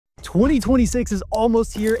2026 is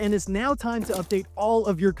almost here, and it's now time to update all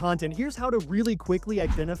of your content. Here's how to really quickly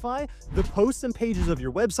identify the posts and pages of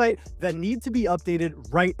your website that need to be updated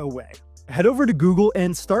right away. Head over to Google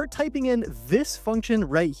and start typing in this function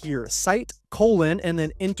right here, site : and then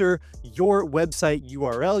enter your website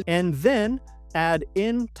URL, and then add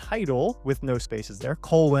in title with no spaces there,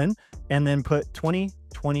 and then put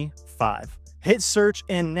 2025. Hit search,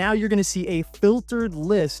 and now you're going to see a filtered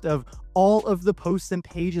list of all of the posts and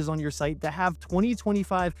pages on your site that have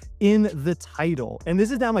 2025 in the title. And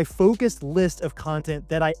this is now my focused list of content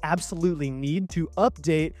that I absolutely need to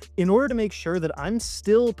update in order to make sure that I'm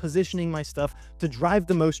still positioning my stuff to drive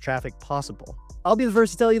the most traffic possible. I'll be the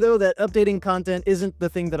first to tell you though that updating content isn't the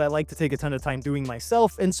thing that I like to take a ton of time doing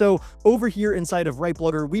myself. And so over here inside of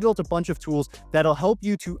WriteBlogger, we built a bunch of tools that'll help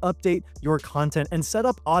you to update your content and set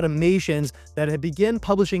up automations that begin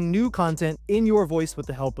publishing new content in your voice with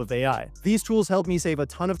the help of AI. These tools help me save a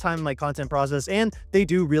ton of time in my content process, and they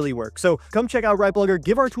do really work. So come check out WriteBlogger,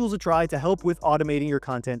 give our tools a try to help with automating your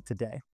content today.